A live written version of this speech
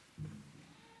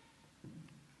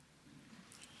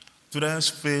Today's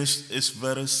feast is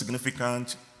very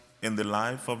significant in the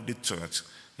life of the church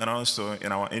and also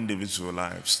in our individual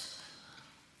lives.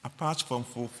 Apart from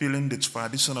fulfilling the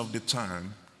tradition of the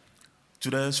time,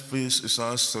 today's feast is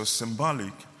also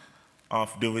symbolic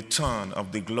of the return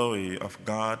of the glory of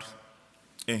God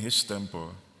in His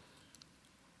temple.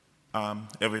 A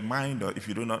reminder, if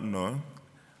you do not know,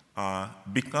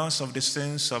 because of the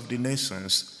sins of the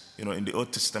nations, in the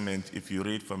Old Testament, if you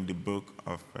read from the book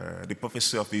of the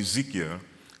prophecy of Ezekiel,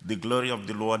 the glory of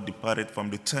the Lord departed from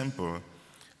the temple.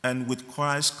 And with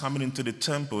Christ coming into the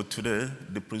temple today,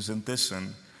 the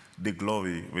presentation, the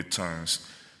glory returns.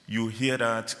 You hear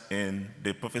that in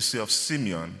the prophecy of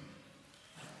Simeon.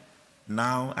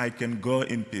 Now I can go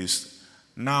in peace.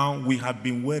 Now we have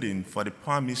been waiting for the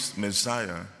promised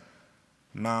Messiah.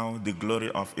 Now the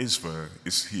glory of Israel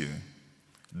is here.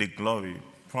 The glory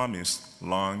promised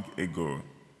long ago.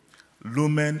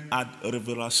 Lumen ad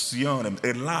revelationem,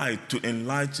 a light to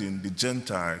enlighten the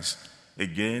Gentiles.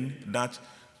 Again, that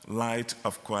light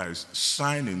of Christ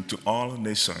shining to all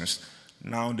nations.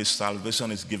 Now the salvation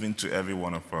is given to every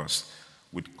one of us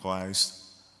with Christ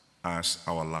as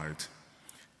our light.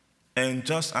 And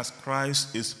just as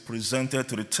Christ is presented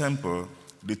to the temple,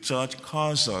 the church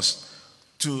calls us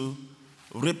to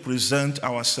represent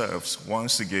ourselves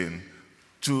once again,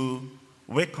 to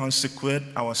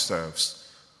reconsecrate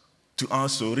ourselves, to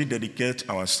also rededicate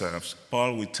ourselves.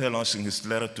 Paul will tell us in his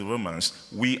letter to Romans,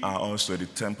 we are also the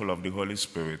temple of the Holy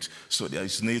Spirit. So there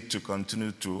is need to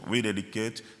continue to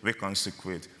rededicate,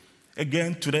 reconsecrate.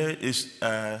 Again, today is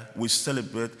we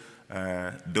celebrate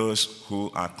those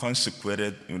who are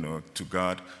consecrated, to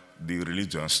God, the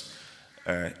religious.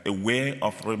 A way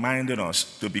of reminding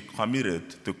us to be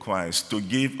committed to Christ, to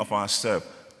give of ourselves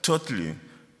totally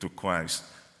to Christ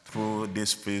through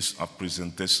this phase of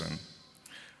presentation.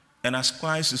 And as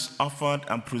Christ is offered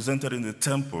and presented in the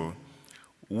temple,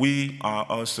 we are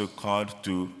also called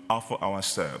to offer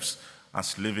ourselves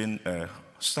as living a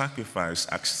sacrifice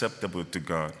acceptable to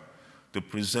God, to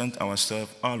present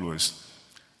ourselves always.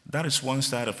 That is one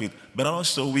side of it. But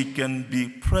also we can be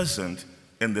present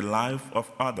in the life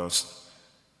of others.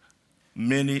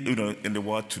 Many, in the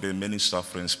world today, many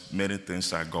sufferings, many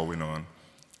things are going on.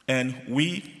 And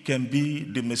we can be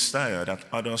the Messiah that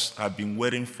others have been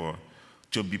waiting for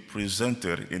to be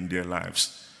presented in their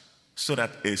lives, so that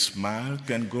a smile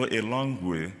can go a long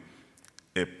way.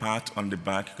 A pat on the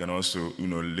back can also,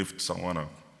 lift someone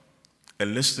up. A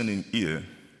listening ear,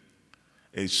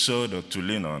 a shoulder to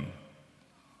lean on,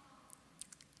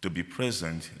 to be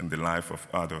present in the life of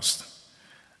others.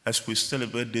 As we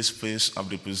celebrate this phase of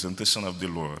the presentation of the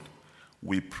Lord,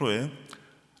 we pray,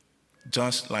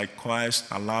 just like Christ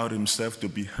allowed himself to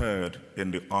be heard in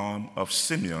the arm of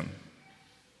Simeon,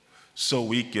 so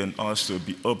we can also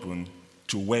be open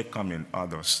to welcoming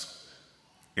others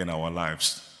in our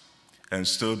lives and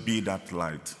still be that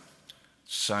light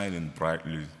shining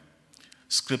brightly.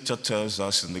 Scripture tells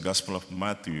us in the Gospel of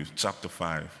Matthew, chapter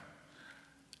 5,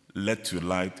 let your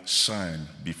light shine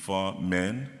before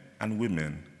men and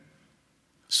women,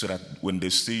 so that when they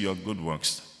see your good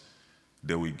works,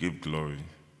 they will give glory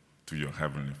to your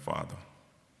heavenly Father.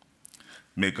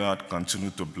 May God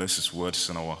continue to bless his words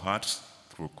in our hearts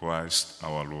through Christ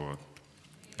our Lord.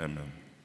 Amen.